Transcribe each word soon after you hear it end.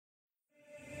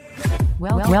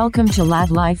Welcome to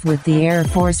Lab Life with the Air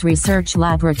Force Research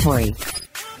Laboratory.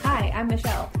 Hi, I'm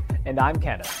Michelle. And I'm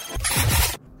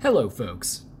Kenneth. Hello,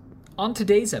 folks. On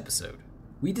today's episode,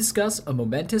 we discuss a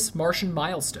momentous Martian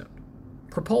milestone,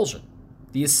 propulsion,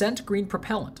 the Ascent Green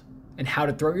propellant, and how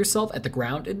to throw yourself at the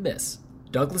ground and miss.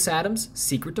 Douglas Adams'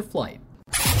 Secret to Flight.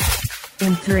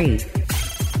 In 3,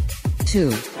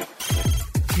 2,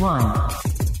 1.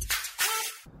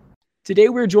 Today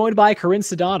we're joined by Corinne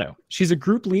Sedano. She's a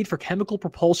group lead for chemical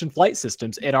propulsion flight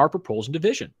systems at our propulsion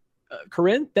division.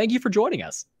 Corinne, thank you for joining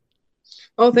us.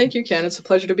 Oh, thank you, Ken. It's a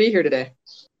pleasure to be here today.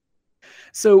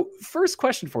 So first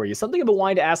question for you, something I've been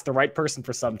wanting to ask the right person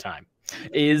for some time,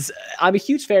 is I'm a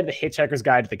huge fan of The Hitchhiker's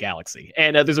Guide to the Galaxy.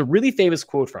 And there's a really famous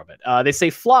quote from it. They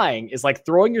say flying is like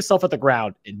throwing yourself at the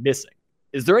ground and missing.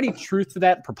 Is there any truth to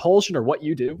that, propulsion, or what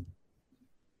you do?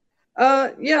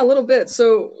 Yeah, a little bit.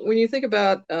 So when you think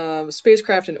about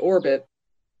spacecraft in orbit,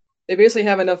 they basically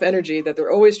have enough energy that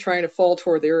they're always trying to fall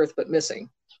toward the Earth, but missing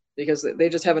because they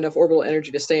just have enough orbital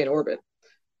energy to stay in orbit.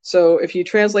 So if you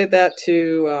translate that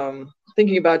to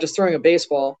thinking about just throwing a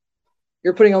baseball,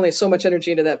 you're putting only so much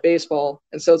energy into that baseball.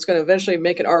 And so it's going to eventually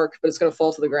make an arc, but it's going to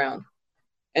fall to the ground.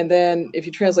 And then if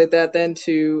you translate that then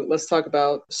to, let's talk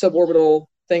about suborbital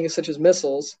things such as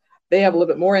missiles, they have a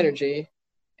little bit more energy.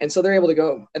 And so they're able to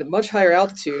go at a much higher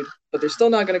altitude, but they're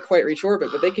still not going to quite reach orbit,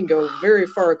 but they can go very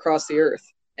far across the Earth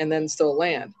and then still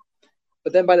land.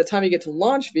 But then by the time you get to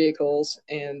launch vehicles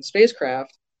and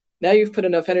spacecraft, now you've put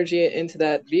enough energy into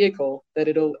that vehicle that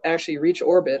it'll actually reach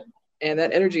orbit. And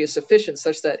that energy is sufficient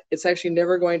such that it's actually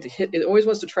never going to hit. It always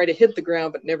wants to try to hit the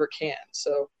ground, but never can.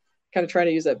 So kind of trying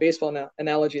to use that baseball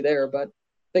analogy there. But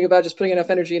think about just putting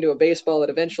enough energy into a baseball that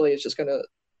eventually it's just going to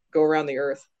go around the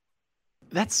Earth.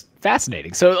 That's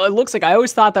fascinating. So it looks like I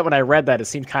always thought that when I read that, it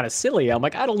seemed kind of silly. I'm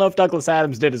like, I don't know if Douglas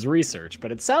Adams did his research,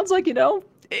 but it sounds like,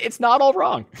 it's not all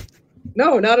wrong.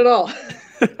 No, not at all.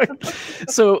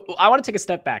 So I want to take a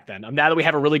step back then, now that we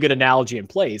have a really good analogy in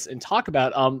place, and talk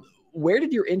about where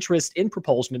did your interest in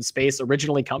propulsion in space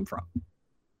originally come from?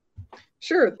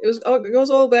 Sure. It goes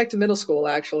all back to middle school,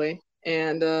 actually.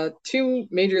 And two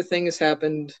major things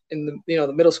happened in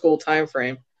the middle school time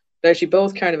frame. Actually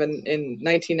both kind of in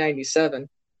 1997.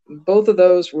 Both of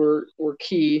those were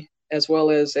key, as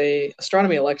well as a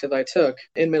astronomy elective I took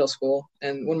in middle school.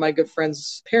 And one of my good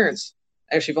friends' parents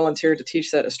actually volunteered to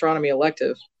teach that astronomy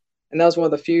elective. And that was one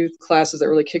of the few classes that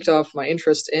really kicked off my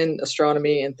interest in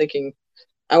astronomy and thinking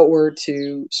outward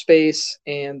to space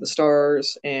and the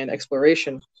stars and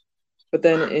exploration. But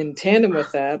then in tandem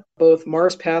with that, both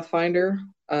Mars Pathfinder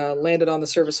landed on the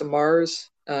surface of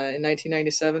Mars in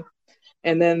 1997.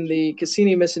 And then the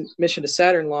Cassini mission to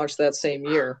Saturn launched that same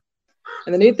year.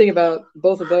 And the neat thing about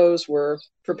both of those were,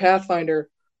 for Pathfinder,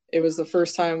 it was the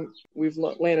first time we've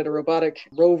landed a robotic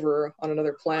rover on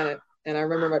another planet. And I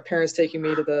remember my parents taking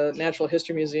me to the Natural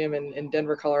History Museum in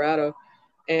Denver, Colorado.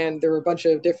 And there were a bunch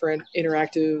of different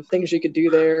interactive things you could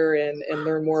do there and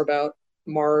learn more about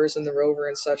Mars and the rover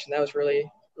and such. And that was really,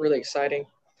 really exciting.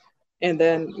 And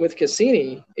then with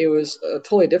Cassini, it was a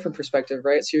totally different perspective,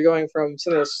 right? So you're going from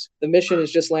the mission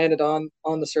has just landed on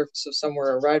the surface of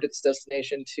somewhere, arrived at its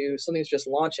destination, to something's just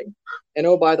launching. And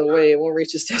oh, by the way, it won't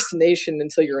reach its destination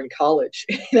until you're in college,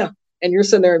 and you're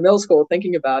sitting there in middle school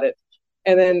thinking about it.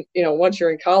 And then, once you're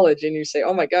in college and you say,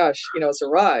 oh my gosh, it's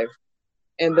arrived.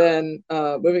 And then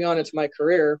moving on into my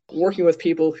career, working with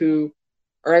people who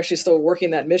are actually still working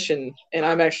that mission, and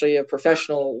I'm actually a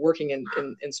professional working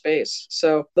in space.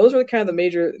 So those were kind of the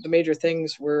major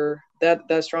things were that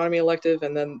astronomy elective,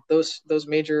 and then those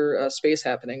major space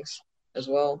happenings as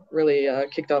well really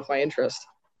kicked off my interest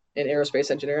in aerospace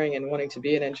engineering and wanting to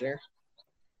be an engineer.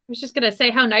 I was just going to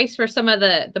say how nice for some of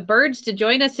the birds to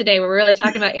join us today. We're really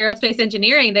talking about aerospace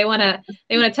engineering. They want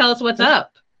to tell us what's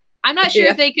up. I'm not sure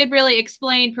if they could really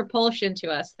explain propulsion to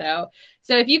us though.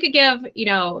 So if you could give,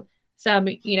 some,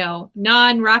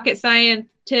 non-rocket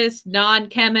scientists,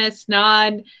 non-chemists,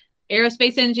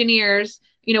 non-aerospace engineers,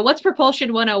 what's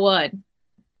Propulsion 101?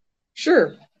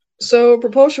 Sure. So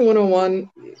Propulsion 101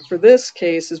 for this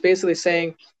case is basically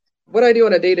saying what I do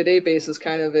on a day-to-day basis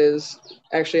kind of is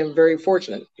actually I'm very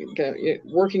fortunate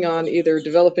working on either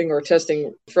developing or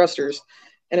testing thrusters.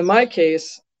 And in my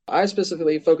case, I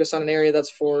specifically focus on an area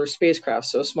that's for spacecraft,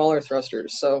 so smaller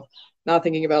thrusters. So not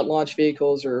thinking about launch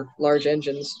vehicles or large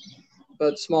engines,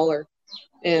 but smaller.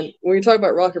 And when we talk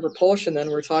about rocket propulsion,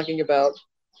 then we're talking about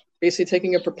basically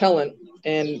taking a propellant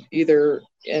and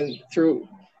through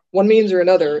one means or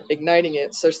another, igniting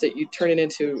it such that you turn it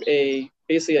into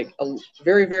basically a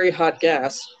very, very hot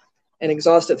gas and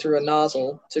exhaust it through a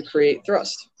nozzle to create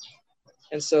thrust.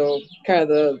 And so kind of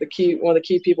one of the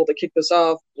key people to kick this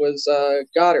off was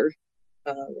Goddard,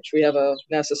 which we have a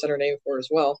NASA center name for as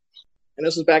well. And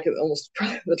this was back at almost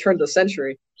the turn of the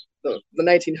century, the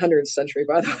 1900s century,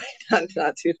 by the way,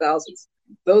 not 2000s.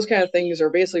 Those kind of things are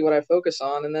basically what I focus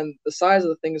on. And then the size of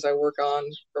the things I work on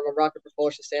from a rocket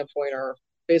propulsion standpoint are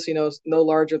basically no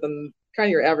larger than kind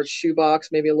of your average shoebox,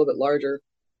 maybe a little bit larger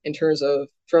in terms of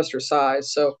thruster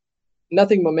size. So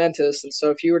nothing momentous. And so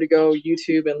if you were to go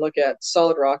YouTube and look at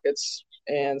solid rockets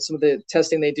and some of the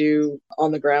testing they do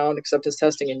on the ground, acceptance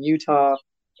testing in Utah,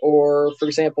 or for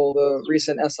example, the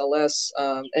recent SLS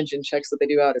engine checks that they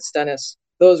do out at Stennis,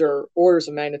 those are orders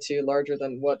of magnitude larger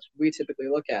than what we typically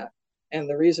look at. And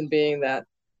the reason being that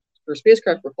for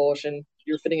spacecraft propulsion,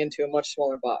 you're fitting into a much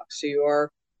smaller box. So you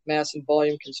are mass and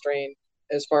volume constrained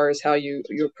as far as how you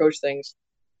approach things.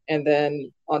 And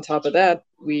then on top of that,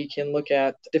 we can look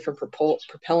at different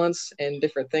propellants and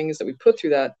different things that we put through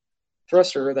that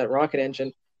thruster or that rocket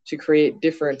engine to create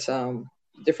different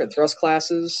thrust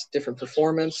classes, different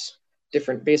performance,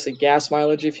 different basic gas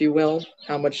mileage, if you will,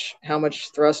 how much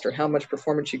thrust or how much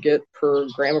performance you get per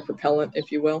gram of propellant, if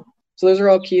you will. So those are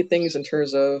all key things in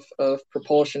terms of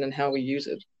propulsion and how we use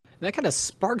it. That kind of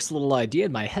sparks a little idea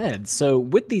in my head. So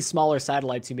with these smaller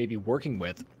satellites you may be working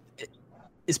with,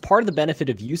 is part of the benefit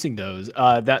of using those,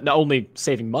 that not only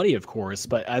saving money, of course,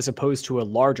 but as opposed to a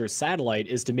larger satellite,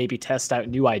 is to maybe test out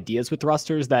new ideas with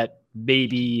thrusters that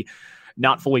maybe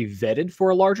not fully vetted for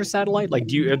a larger satellite? Like,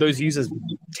 are those used as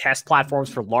test platforms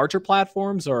for larger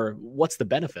platforms, or what's the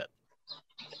benefit?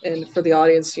 And for the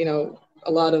audience,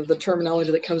 a lot of the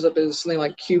terminology that comes up is something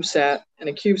like CubeSat, and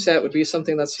a CubeSat would be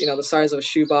something that's, the size of a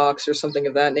shoebox or something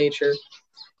of that nature.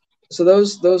 So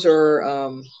those are,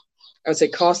 I would say,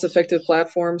 cost-effective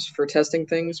platforms for testing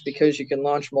things because you can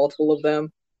launch multiple of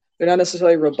them. They're not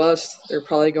necessarily robust. They're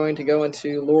probably going to go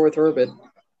into low Earth orbit.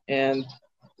 And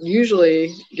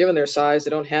usually, given their size, they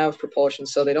don't have propulsion,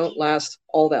 so they don't last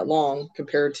all that long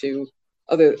compared to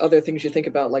other things you think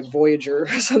about, like Voyager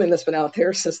or something that's been out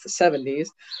there since the 70s.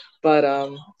 But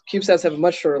CubeSats have a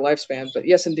much shorter lifespan. But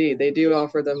yes, indeed, they do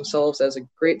offer themselves as a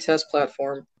great test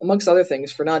platform, amongst other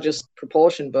things, for not just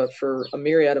propulsion, but for a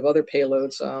myriad of other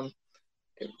payloads,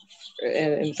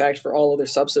 and in fact, for all other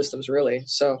subsystems, really.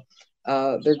 So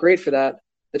they're great for that.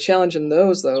 The challenge in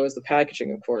those, though, is the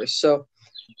packaging, of course. So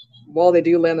while they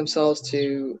do lend themselves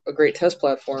to a great test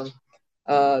platform,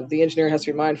 the engineer has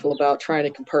to be mindful about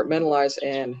trying to compartmentalize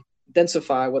and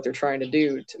densify what they're trying to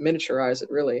do to miniaturize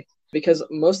it, really, because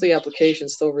most of the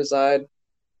applications still reside,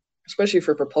 especially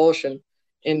for propulsion,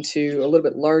 into a little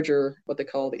bit larger, what they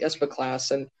call the ESPA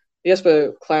class. And the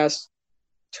ESPA class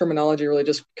terminology really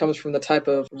just comes from the type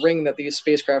of ring that these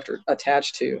spacecraft are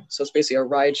attached to. So it's basically a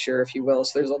ride share, if you will.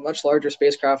 So there's a much larger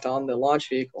spacecraft on the launch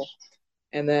vehicle.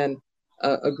 And then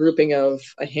a grouping of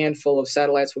a handful of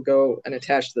satellites will go and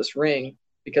attach to this ring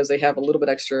because they have a little bit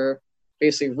extra,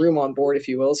 basically, room on board, if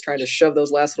you will. It's trying to shove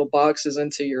those last little boxes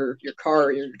into your car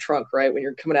or your trunk, right? When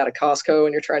you're coming out of Costco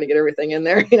and you're trying to get everything in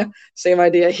there, same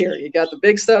idea here. You got the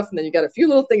big stuff, and then you got a few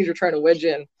little things you're trying to wedge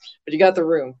in, but you got the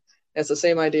room. It's the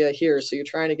same idea here. So you're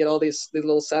trying to get all these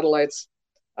little satellites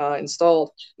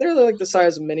installed. They're like the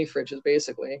size of mini fridges,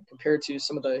 basically, compared to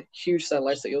some of the huge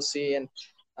satellites that you'll see in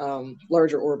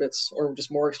larger orbits or just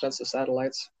more expensive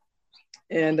satellites.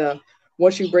 And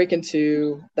once you break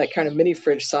into that kind of mini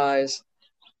fridge size,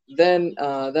 then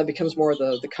that becomes more of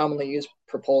the commonly used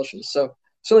propulsion. So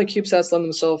certainly CubeSats lend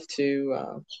themselves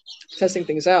to testing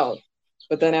things out.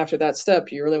 But then after that step,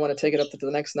 you really want to take it up to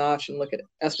the next notch and look at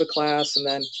ESPA class and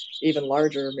then even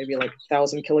larger, maybe like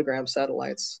 1,000-kilogram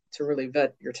satellites to really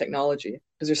vet your technology,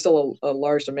 because there's still a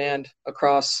large demand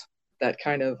across that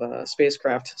kind of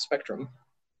spacecraft spectrum.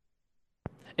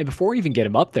 And before we even get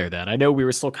him up there, then, I know we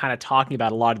were still kind of talking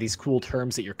about a lot of these cool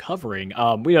terms that you're covering.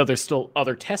 We know there's still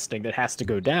other testing that has to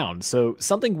go down. So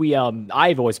something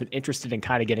I've always been interested in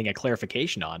kind of getting a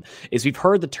clarification on is we've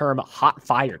heard the term hot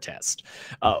fire test.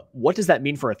 What does that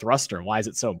mean for a thruster, and why is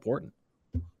it so important?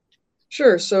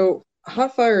 Sure. So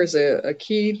hot fire is a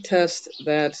key test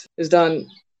that is done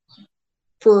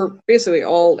for basically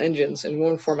all engines in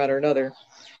one format or another.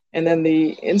 And then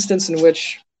the instance in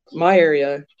which my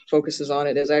area focuses on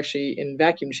it is actually in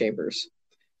vacuum chambers.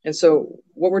 And so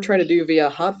what we're trying to do via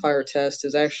hot fire test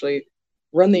is actually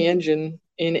run the engine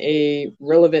in a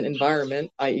relevant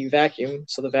environment, i.e. vacuum,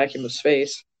 so the vacuum of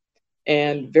space,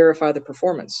 and verify the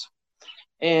performance.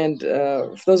 And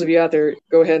for those of you out there,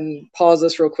 go ahead and pause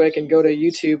this real quick and go to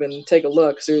YouTube and take a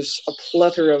look, because there's a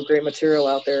plethora of great material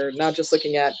out there, not just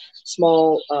looking at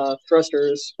small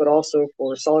thrusters, but also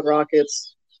for solid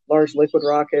rockets, large liquid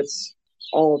rockets,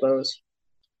 all of those.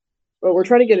 But we're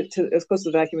trying to get it to as close to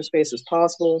the vacuum of space as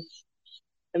possible.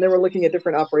 And then we're looking at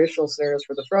different operational scenarios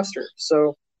for the thruster.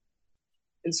 So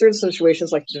in certain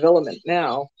situations like development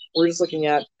now, we're just looking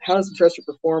at how does the thruster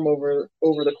perform over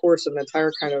the course of an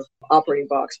entire kind of operating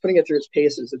box, putting it through its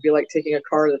paces. It'd be like taking a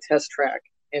car to the test track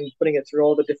and putting it through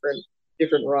all the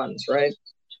different runs, right?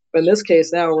 But in this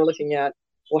case now we're looking at,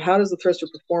 well, how does the thruster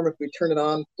perform if we turn it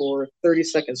on for 30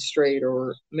 seconds straight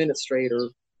or minutes straight or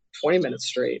 20 minutes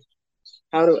straight?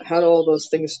 How do all those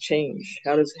things change?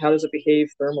 How does it behave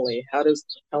thermally? How does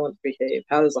the propellant behave?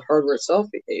 How does the hardware itself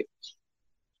behave?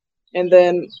 And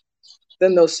then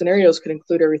those scenarios could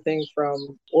include everything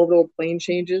from orbital plane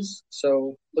changes,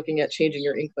 so looking at changing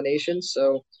your inclination.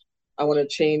 So I want to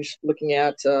change looking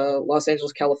at Los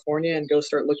Angeles, California, and go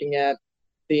start looking at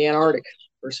the Antarctic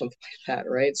or something like that,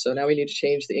 right? So now we need to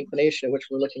change the inclination at which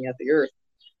we're looking at the Earth.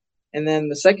 And then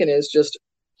the second is just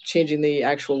changing the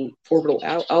actual orbital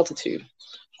altitude.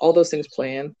 All those things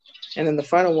play in. And then the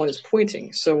final one is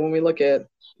pointing. So when we look at,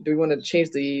 do we want to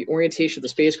change the orientation of the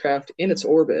spacecraft in its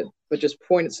orbit, but just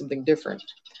point at something different?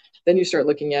 Then you start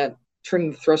looking at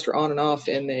turning the thruster on and off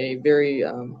in a very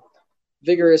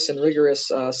vigorous and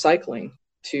rigorous cycling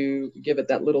to give it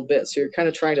that little bit. So you're kind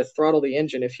of trying to throttle the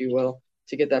engine, if you will,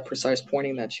 to get that precise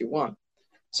pointing that you want.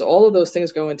 So all of those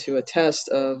things go into a test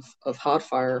of hot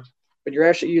fire, but you're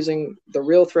actually using the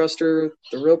real thruster,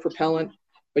 the real propellant,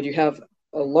 but you have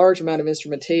a large amount of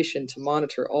instrumentation to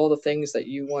monitor all the things that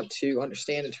you want to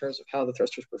understand in terms of how the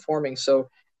thruster is performing. So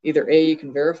either A, you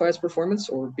can verify its performance,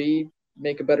 or B,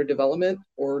 make a better development,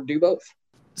 or do both.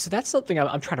 So that's something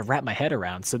I'm trying to wrap my head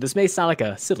around. So this may sound like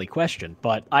a silly question,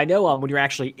 but I know when you're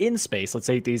actually in space, let's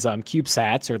say these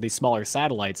CubeSats or these smaller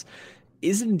satellites,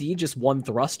 is it indeed just one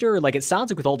thruster? Like, it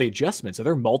sounds like with all the adjustments, are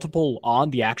there multiple on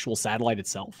the actual satellite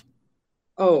itself?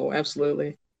 Oh,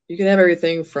 absolutely. You can have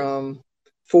everything from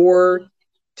 4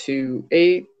 to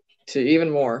 8 to even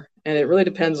more. And it really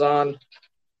depends on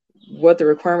what the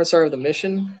requirements are of the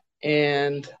mission.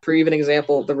 And for even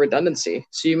example, the redundancy.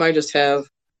 So you might just have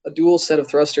a dual set of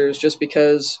thrusters just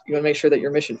because you want to make sure that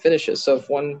your mission finishes. So if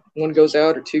one goes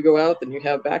out or two go out, then you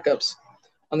have backups.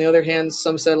 On the other hand,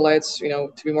 some satellites,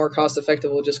 to be more cost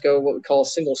effective, will just go what we call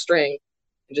single string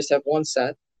and just have one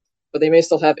set. But they may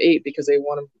still have 8 because they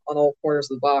want them on all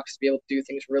corners of the box to be able to do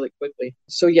things really quickly.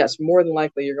 So yes, more than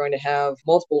likely you're going to have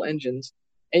multiple engines,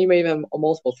 and you may even have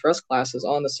multiple thrust classes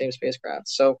on the same spacecraft.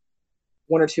 So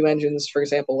 1 or 2 engines, for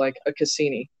example, like a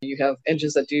Cassini. You have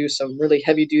engines that do some really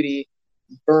heavy-duty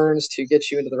burns to get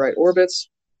you into the right orbits,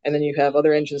 and then you have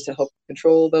other engines to help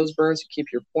control those burns to keep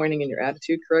your pointing and your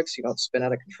attitude correct so you don't spin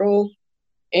out of control,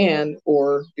 and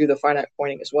or do the finite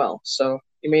pointing as well. So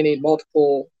you may need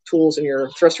multiple tools in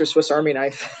your thruster Swiss Army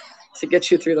knife to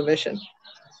get you through the mission.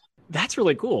 That's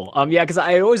really cool. Yeah, because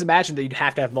I always imagined that you'd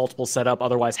have to have multiple set up.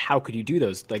 Otherwise, how could you do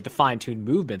those, like the fine-tuned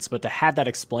movements? But to have that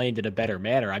explained in a better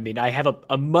manner, I mean, I have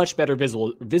a much better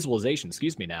visualization,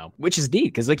 now, which is neat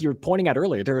because like you were pointing out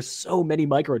earlier, there are so many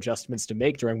micro adjustments to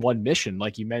make during one mission.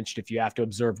 Like you mentioned, if you have to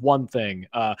observe one thing,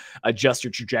 adjust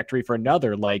your trajectory for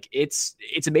another, like it's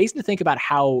amazing to think about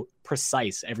how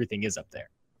precise everything is up there.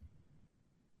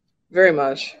 Very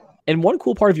much. And one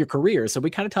cool part of your career, so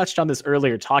we kind of touched on this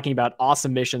earlier, talking about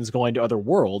awesome missions going to other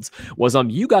worlds, was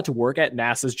you got to work at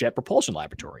NASA's Jet Propulsion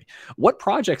Laboratory. What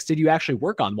projects did you actually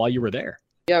work on while you were there?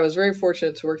 Yeah, I was very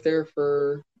fortunate to work there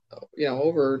for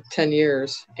over 10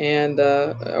 years, and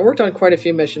I worked on quite a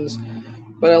few missions,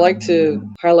 but I like to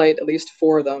highlight at least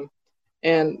 4 of them.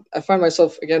 And I find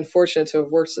myself again fortunate to have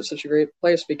worked at such a great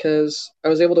place because I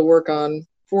was able to work on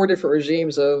 4 different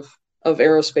regimes of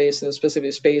aerospace and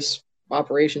specifically space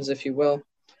operations, if you will.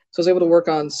 So I was able to work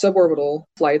on suborbital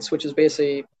flights, which is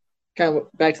basically kind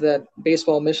of back to that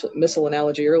baseball missile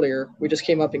analogy earlier. We just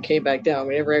came up and came back down.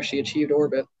 We never actually achieved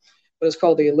orbit, but it's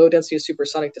called the Low Density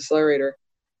Supersonic Decelerator.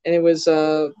 And it was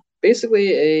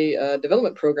basically a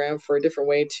development program for a different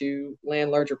way to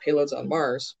land larger payloads on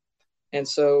Mars. And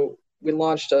so we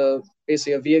launched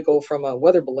basically a vehicle from a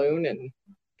weather balloon and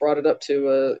brought it up to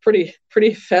a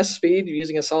pretty fast speed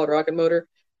using a solid rocket motor,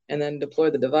 and then deploy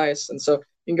the device. And so you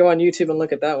can go on YouTube and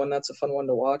look at that one. That's a fun one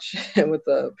to watch with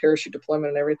the parachute deployment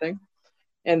and everything.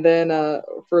 And then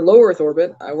for low Earth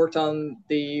orbit, I worked on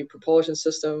the propulsion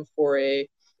system for a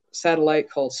satellite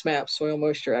called SMAP, Soil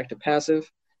Moisture Active Passive.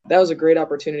 That was a great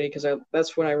opportunity because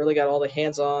that's when I really got all the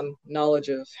hands-on knowledge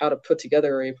of how to put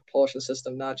together a propulsion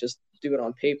system, not just do it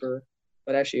on paper,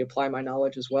 but actually apply my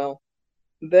knowledge as well.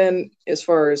 Then, as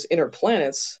far as inner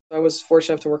planets, I was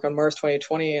fortunate enough to work on Mars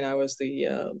 2020, and I was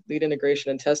the lead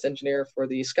integration and test engineer for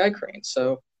the Sky Crane.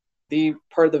 So the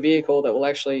part of the vehicle that will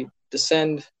actually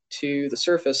descend to the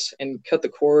surface and cut the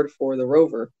cord for the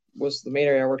rover was the main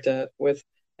area I worked with.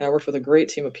 And I worked with a great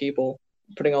team of people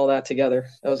putting all that together.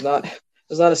 It was not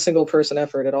a single person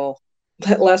effort at all.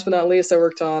 last but not least, I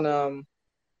worked on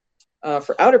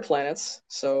for outer planets,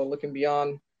 so looking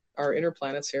beyond our inner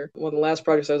planets here. One of the last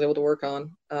projects I was able to work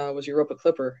on was Europa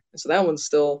Clipper. And so that one's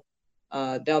still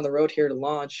down the road here to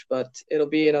launch, but it'll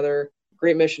be another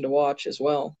great mission to watch as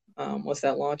well once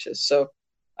that launches. So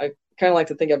I kind of like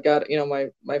to think I've got,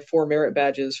 my 4 merit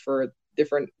badges for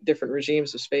different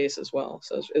regimes of space as well.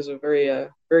 So it's a very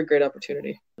great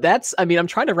opportunity. I'm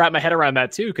trying to wrap my head around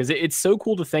that too, because it's so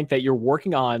cool to think that you're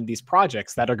working on these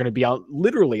projects that are going to be out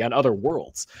literally on other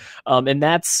worlds. And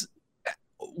that's,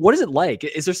 what is it like?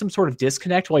 Is there some sort of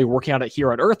disconnect while you're working on it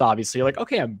here on Earth? Obviously, you're like,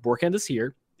 okay, I'm working on this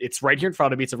here. It's right here in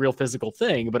front of me. It's a real physical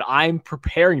thing, but I'm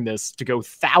preparing this to go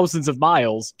thousands of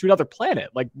miles to another planet.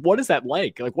 Like, what is that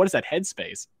like? Like, what is that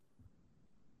headspace?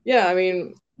 Yeah, I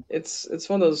mean, it's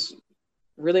one of those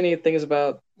really neat things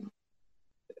about,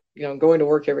 going to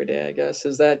work every day, I guess,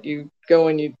 is that you go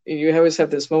and you always have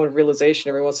this moment of realization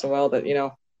every once in a while that,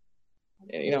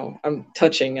 I'm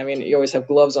touching. I mean, you always have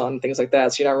gloves on, things like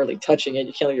that, so you're not really touching it.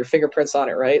 You can't leave your fingerprints on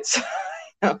it, right? So,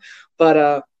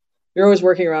 but you're always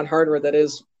working around hardware that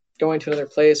is going to another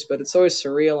place, but it's always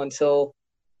surreal until,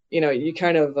 you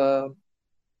kind of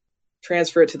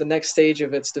transfer it to the next stage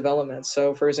of its development.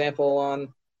 So, for example,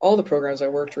 on all the programs I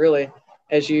worked, really,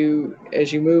 as you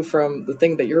move from the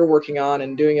thing that you're working on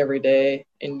and doing every day,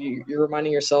 and you're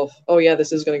reminding yourself, oh yeah,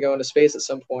 this is going to go into space at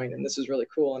some point, and this is really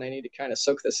cool, and I need to kind of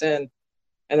soak this in.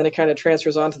 And then it kind of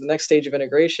transfers on to the next stage of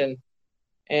integration.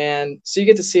 And so you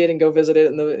get to see it and go visit it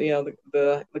in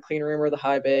the clean room or the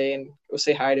high bay and go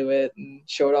say hi to it and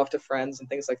show it off to friends and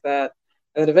things like that.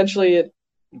 And then eventually it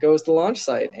goes to the launch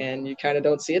site and you kind of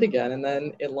don't see it again. And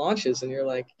then it launches and you're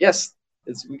like, yes,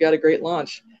 we got a great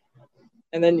launch.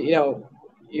 And then,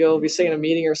 you'll be sitting in a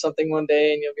meeting or something one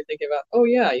day and you'll be thinking about, oh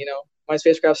yeah, my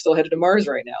spacecraft's still headed to Mars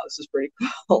right now. This is pretty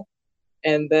cool.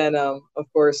 And then, of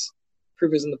course,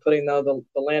 proof is in the pudding, though.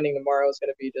 The landing tomorrow is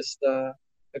going to be just a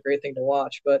great thing to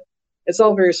watch. But it's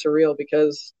all very surreal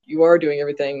because you are doing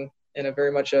everything in a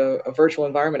very much a virtual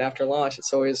environment after launch.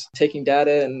 It's always taking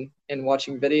data and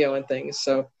watching video and things.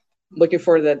 So looking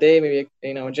forward to that day, maybe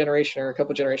a generation or a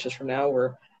couple generations from now,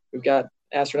 where we've got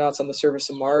astronauts on the surface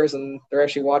of Mars and they're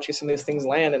actually watching some of these things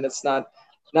land, and it's not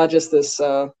just this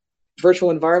virtual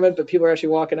environment, but people are actually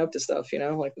walking up to stuff,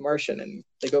 like the Martian, and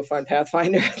they go find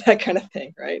Pathfinder, that kind of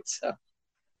thing, right? So.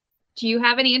 Do you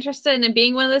have any interest in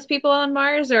being one of those people on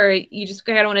Mars, or you just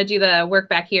kind of want to do the work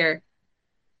back here?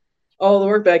 Oh, the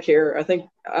work back here. I think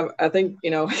I'm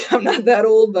not that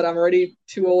old, but I'm already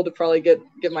too old to probably get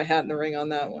my hat in the ring on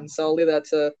that one. So I'll leave that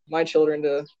to my children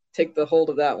to take the hold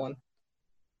of that one.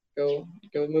 Go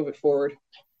move it forward.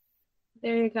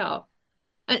 There you go.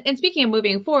 And speaking of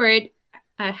moving forward,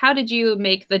 how did you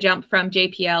make the jump from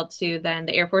JPL to then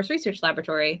the Air Force Research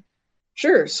Laboratory?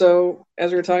 Sure. So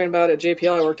as we were talking about at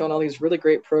JPL, I worked on all these really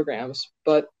great programs,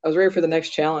 but I was ready for the next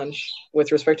challenge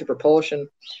with respect to propulsion.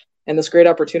 And this great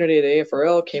opportunity at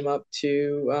AFRL came up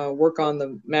to work on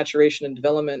the maturation and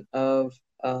development of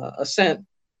Ascent,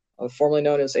 formerly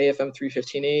known as AFM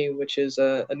 315E, which is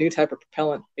a new type of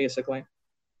propellant, basically.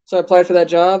 So I applied for that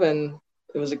job, and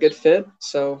it was a good fit.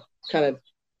 So kind of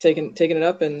taking it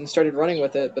up and started running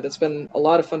with it. But it's been a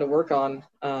lot of fun to work on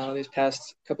these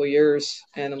past couple of years,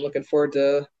 and I'm looking forward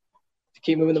to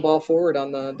keep moving the ball forward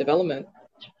on the development.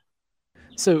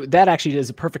 So that actually is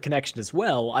a perfect connection as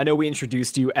well. I know we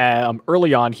introduced you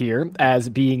early on here as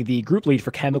being the group lead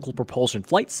for chemical propulsion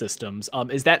flight systems.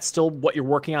 Is that still what you're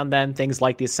working on then, things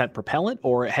like the Ascent propellant,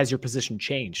 or has your position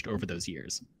changed over those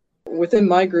years? Within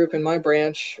my group and my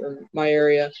branch or my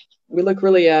area, we look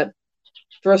really at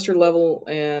thruster level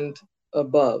and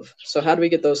above. So how do we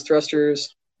get those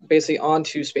thrusters basically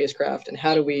onto spacecraft, and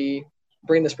how do we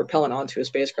bring this propellant onto a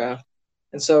spacecraft?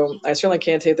 And so I certainly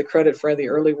can't take the credit for the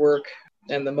early work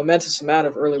and the momentous amount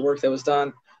of early work that was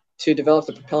done to develop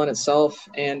the propellant itself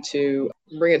and to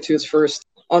bring it to its first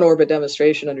on-orbit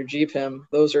demonstration under GPIM.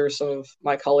 Those are some of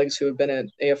my colleagues who have been at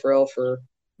AFRL for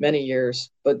many years.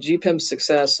 But GPIM's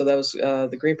success, so that was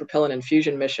the Green Propellant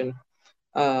Infusion mission,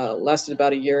 lasted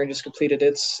about a year and just completed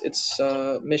its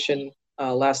mission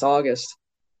last August.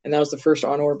 And that was the first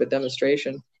on-orbit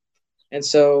demonstration. And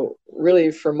so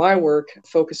really for my work,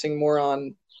 focusing more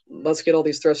on let's get all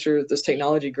these thrusters, this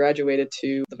technology graduated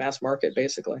to the mass market,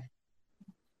 basically.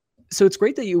 So it's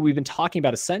great that we've been talking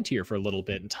about Ascent here for a little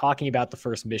bit and talking about the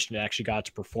first mission that actually got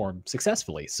to perform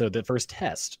successfully. So the first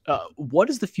test. What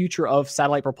does the future of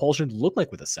satellite propulsion look like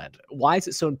with Ascent? Why is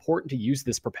it so important to use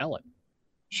this propellant?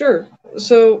 Sure.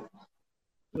 So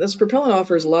this propellant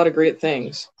offers a lot of great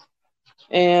things.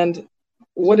 And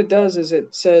what it does is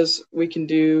it says we can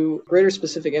do greater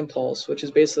specific impulse, which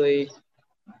is basically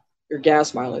your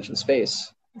gas mileage in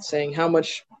space. saying how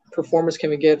much performance can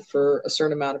we get for a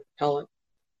certain amount of propellant.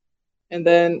 And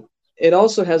then it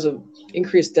also has an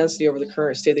increased density over the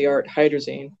current state-of-the-art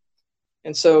hydrazine.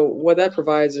 And so what that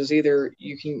provides is either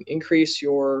you can increase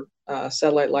your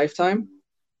satellite lifetime,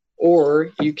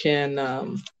 or you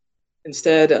can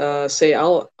instead say,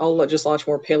 I'll just launch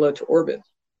more payload to orbit.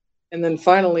 And then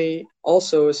finally,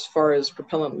 also as far as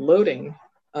propellant loading,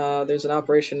 there's an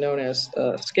operation known as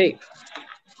SCAPE.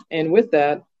 And with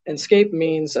that, and SCAPE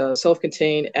means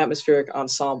self-contained atmospheric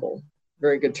ensemble.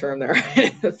 Very good term there,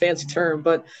 a fancy term.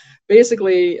 But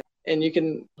basically, and you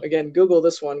can, again, Google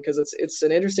this one because it's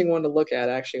an interesting one to look at,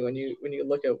 actually, when you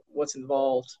look at what's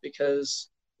involved. Because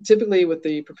typically with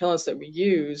the propellants that we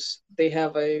use, they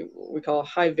have what we call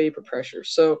high vapor pressure.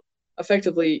 So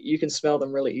effectively, you can smell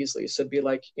them really easily. So it'd be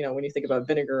like, when you think about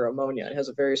vinegar or ammonia, it has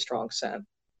a very strong scent.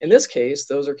 In this case,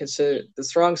 those are considered, the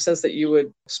strong scents that you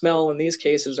would smell in these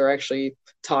cases are actually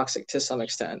toxic to some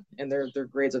extent, and they're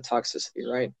grades of toxicity,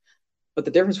 right? But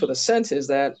the difference with a scent is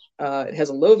that it has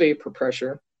a low vapor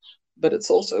pressure, but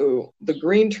it's also, the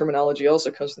green terminology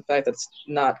also comes from the fact that it's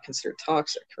not considered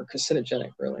toxic or carcinogenic,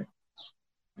 really.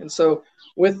 And so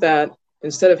with that,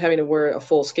 instead of having to wear a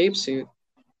full SCAPE suit,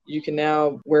 you can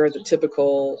now wear the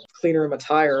typical clean room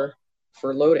attire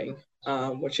for loading,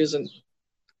 which isn't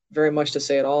very much to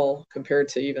say at all compared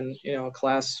to even, a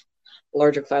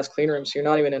larger class clean room. So you're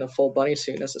not even in a full bunny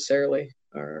suit necessarily,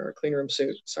 or a clean room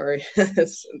suit. Sorry,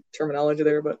 that's terminology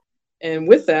there. And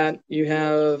with that, you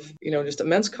have, just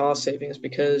immense cost savings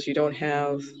because you don't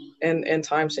have, and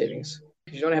time savings.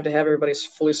 You don't have to have everybody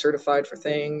fully certified for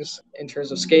things in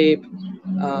terms of SCAPE.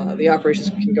 The operations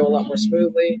can go a lot more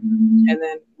smoothly. And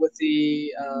then with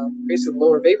the basically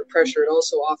lower vapor pressure, it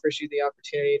also offers you the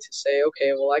opportunity to say,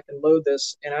 okay, well, I can load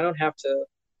this, and I don't have to,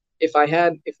 if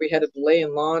we had a delay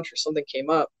in launch or something came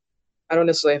up, I don't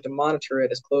necessarily have to monitor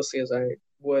it as closely as I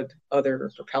would other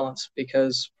propellants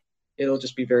because it'll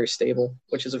just be very stable,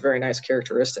 which is a very nice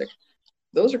characteristic.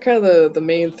 Those are kind of the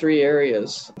main three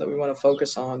areas that we want to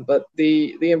focus on. But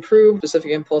the improved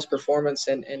specific impulse performance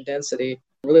and density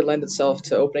really lend itself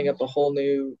to opening up a whole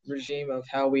new regime of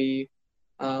how we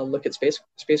look at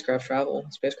spacecraft travel,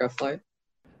 spacecraft flight.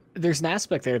 There's an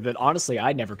aspect there that honestly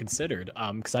I never considered,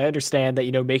 because I understand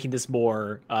that making this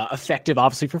more effective,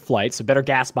 obviously for flight, so better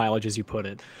gas mileage, as you put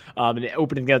it, and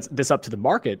opening this up to the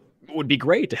market would be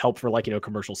great to help for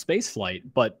commercial space flight.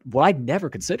 But what I never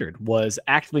considered was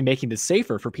actually making this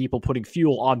safer for people putting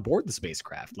fuel on board the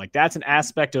spacecraft. That's an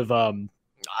aspect of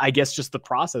I guess just the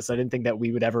process I didn't think that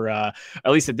we would ever, at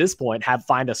least at this point,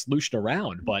 find a solution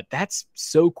around. But that's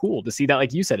so cool to see that,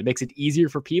 like you said, it makes it easier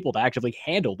for people to actively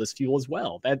handle this fuel as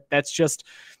well. That's just,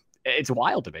 it's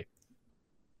wild to me.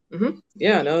 Mm-hmm.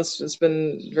 Yeah, no, it's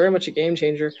been very much a game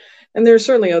changer. And there's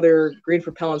certainly other green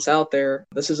propellants out there.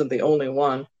 This isn't the only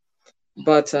one.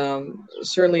 But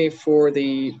certainly for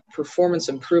the performance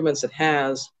improvements it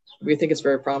has, we think it's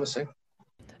very promising.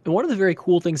 And one of the very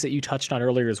cool things that you touched on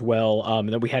earlier as well,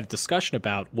 that we had a discussion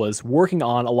about, was working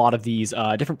on a lot of these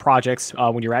different projects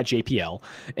when you're at JPL.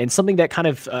 And something that kind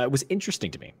of was interesting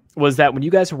to me was that when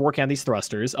you guys were working on these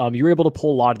thrusters, you were able to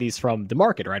pull a lot of these from the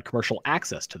market or had commercial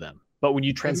access to them. But when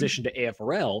you transitioned to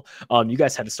AFRL, you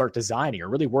guys had to start designing or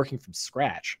really working from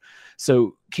scratch.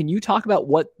 So can you talk about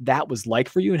what that was like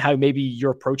for you and how maybe your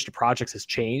approach to projects has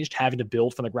changed, having to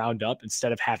build from the ground up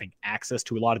instead of having access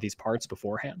to a lot of these parts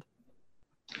beforehand?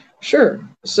 Sure.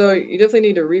 So you definitely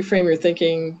need to reframe your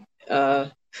thinking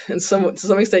and to some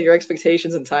extent your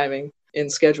expectations and timing in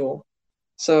schedule.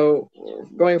 So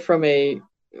going from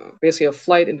basically a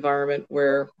flight environment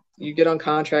where you get on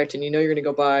contract and you're going to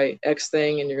go buy X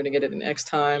thing and you're going to get it in X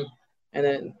time and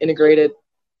then integrate it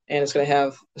and it's going to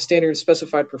have a standard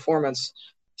specified performance,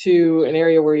 to an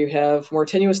area where you have more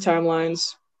tenuous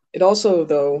timelines. It also,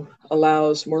 though,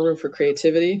 allows more room for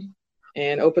creativity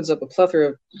and opens up a plethora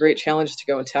of great challenges to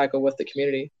go and tackle with the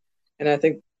community. And I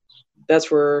think that's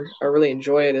where I really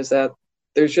enjoy it, is that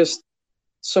there's just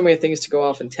so many things to go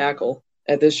off and tackle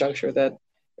at this juncture that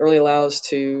it really allows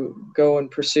to go and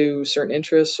pursue certain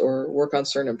interests or work on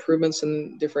certain improvements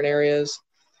in different areas,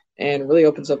 and really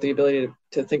opens up the ability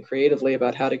to think creatively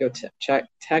about how to go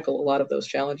tackle a lot of those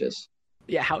challenges.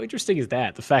 Yeah, how interesting is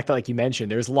that? The fact that, like you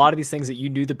mentioned, there's a lot of these things that you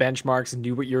knew the benchmarks and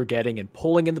knew what you were getting and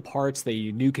pulling in the parts that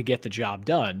you knew could get the job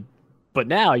done. But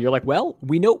now you're like, well,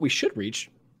 we know what we should reach.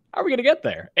 How are we going to get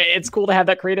there? It's cool to have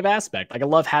that creative aspect. I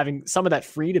love having some of that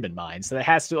freedom in mind. So that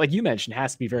has to, like you mentioned,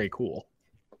 has to be very cool.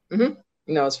 Mm-hmm.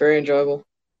 No, it's very enjoyable.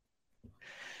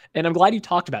 And I'm glad you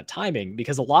talked about timing,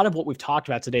 because a lot of what we've talked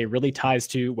about today really ties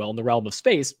to, well, in the realm of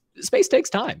space takes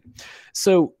time.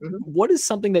 So what is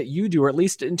something that you do, or at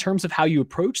least in terms of how you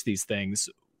approach these things,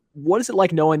 what is it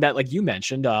like knowing that, like you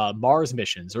mentioned, Mars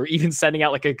missions or even sending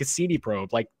out like a Cassini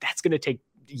probe, like that's going to take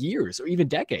years or even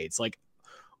decades? Like,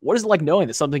 what is it like knowing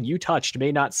that something you touched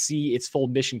may not see its full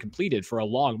mission completed for a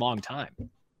long, long time?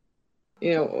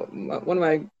 You know, one of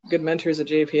my good mentors at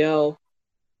JPL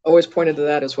always pointed to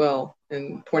that as well,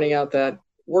 and pointing out that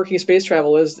working space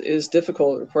travel is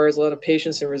difficult. It requires a lot of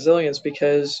patience and resilience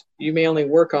because you may only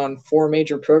work on 4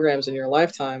 major programs in your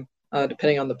lifetime,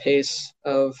 depending on the pace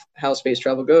of how space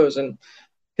travel goes. And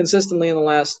consistently in the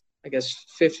last, I guess,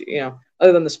 50, you know,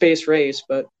 other than the space race,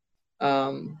 but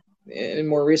in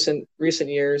more recent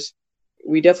years,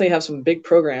 we definitely have some big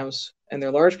programs, and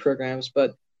they're large programs,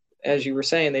 but as you were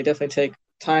saying, they definitely take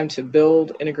time to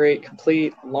build, integrate,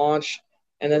 complete, launch,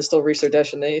 and then still reach their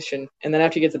destination. And then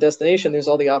after you get to the destination, there's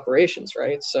all the operations,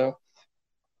 right? So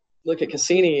look at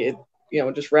Cassini, it, you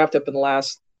know, just wrapped up in the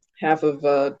last half of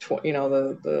the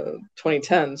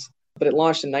 2010s, but it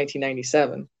launched in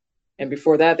 1997. And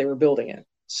before that, they were building it.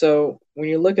 So when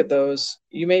you look at those,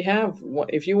 you may have,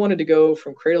 if you wanted to go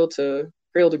from cradle to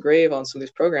grave on some of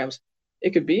these programs, it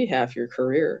could be half your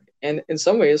career. And in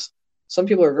some ways, some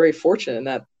people are very fortunate in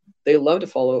that they love to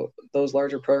follow those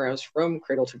larger programs from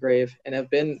cradle to grave and have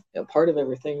been a part of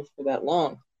everything for that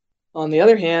long. On the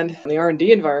other hand, in the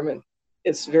R&D environment,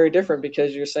 it's very different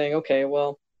because you're saying, okay,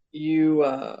 well, you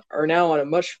are now on a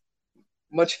much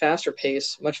faster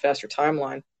pace, much faster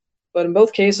timeline. But in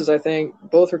both cases, I think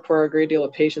both require a great deal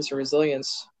of patience and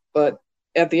resilience. But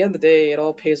at the end of the day, it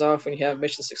all pays off when you have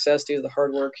mission success due to the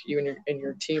hard work you and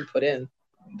your team put in.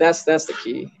 That's the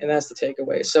key, and that's the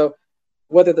takeaway. So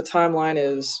whether the timeline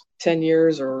is 10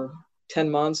 years or 10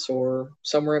 months or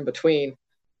somewhere in between,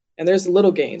 and there's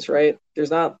little gains, right?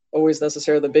 There's not always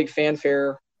necessarily the big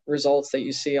fanfare results that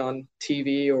you see on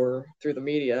TV or through the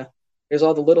media. There's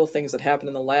all the little things that happen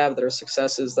in the lab that are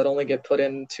successes that only get put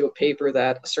into a paper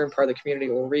that a certain part of the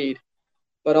community will read.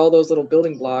 But all those little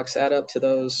building blocks add up to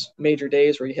those major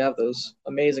days where you have those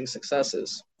amazing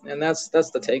successes. And that's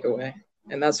the takeaway.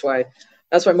 And that's why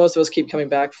most of us keep coming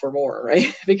back for more,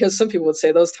 right? Because some people would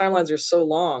say those timelines are so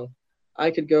long.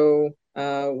 I could go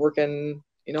work on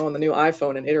the new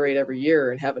iPhone and iterate every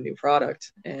year and have a new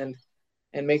product and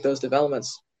make those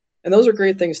developments. And those are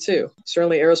great things too.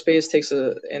 Certainly aerospace takes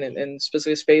and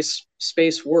specifically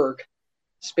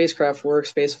spacecraft work,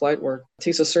 space flight work,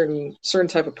 takes a certain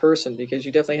type of person, because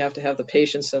you definitely have to have the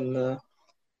patience and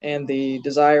the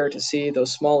desire to see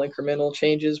those small incremental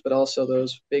changes, but also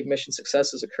those big mission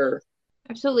successes occur.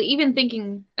 Absolutely. Even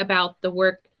thinking about the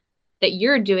work that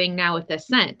you're doing now with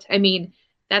Ascent, I mean,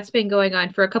 that's been going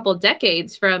on for a couple of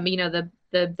decades from,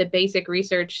 the basic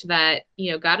research that,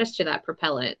 got us to that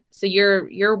propellant. So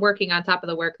you're working on top of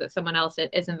the work that someone else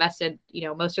has invested,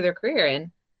 most of their career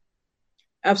in.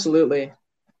 Absolutely.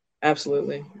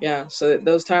 Yeah. So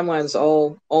those timelines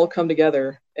all come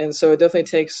together. And so it definitely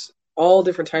takes all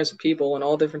different types of people and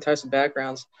all different types of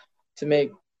backgrounds to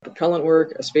make propellant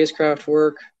work, a spacecraft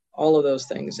work, all of those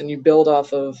things. And you build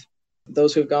off of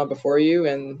those who've gone before you,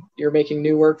 and you're making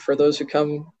new work for those who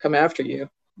come after you.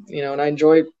 And I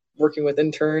enjoy working with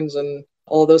interns and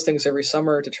all of those things every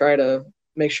summer to try to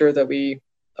make sure that we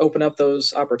open up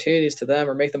those opportunities to them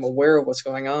or make them aware of what's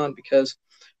going on, because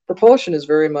propulsion is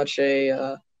very much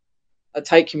a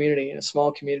tight community and a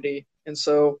small community. And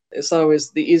so it's not always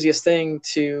the easiest thing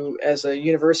to, as a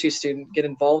university student, get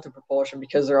involved in propulsion,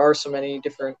 because there are so many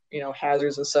different,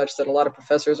 hazards and such that a lot of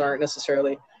professors aren't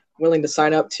necessarily willing to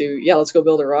sign up to, let's go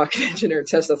build a rocket engine or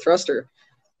test a thruster.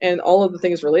 And all of the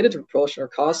things related to propulsion are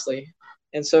costly.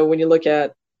 And so when you look at,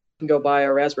 you can go buy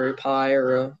a Raspberry Pi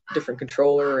or a different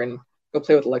controller and go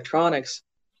play with electronics,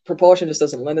 propulsion just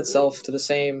doesn't lend itself to the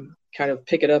same kind of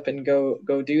pick it up and go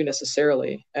do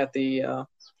necessarily at the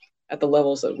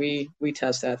levels that we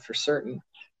test at for certain.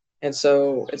 And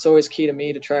so it's always key to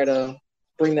me to try to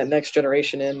bring that next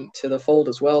generation into the fold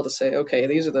as well, to say, okay,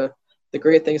 these are the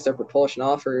great things that propulsion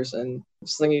offers, and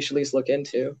it's something you should at least look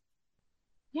into.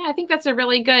 Yeah, I think that's a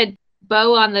really good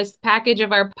bow on this package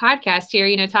of our podcast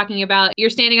here, talking about you're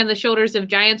standing on the shoulders of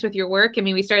giants with your work. I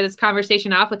mean, we started this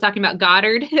conversation off with talking about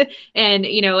Goddard and,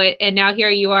 and now here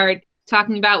you are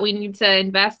talking about we need to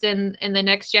invest in the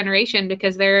next generation,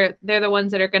 because they're the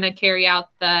ones that are going to carry out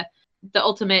the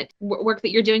ultimate work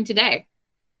that you're doing today.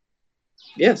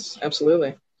 Yes,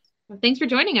 absolutely. Well, thanks for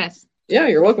joining us. Yeah,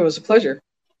 you're welcome. It was a pleasure.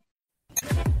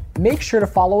 Make sure to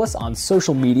follow us on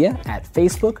social media at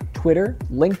Facebook, Twitter,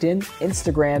 LinkedIn,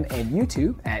 Instagram, and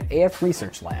YouTube at AF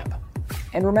Research Lab.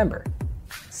 And remember,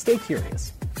 stay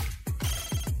curious.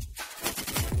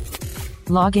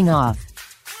 Logging off.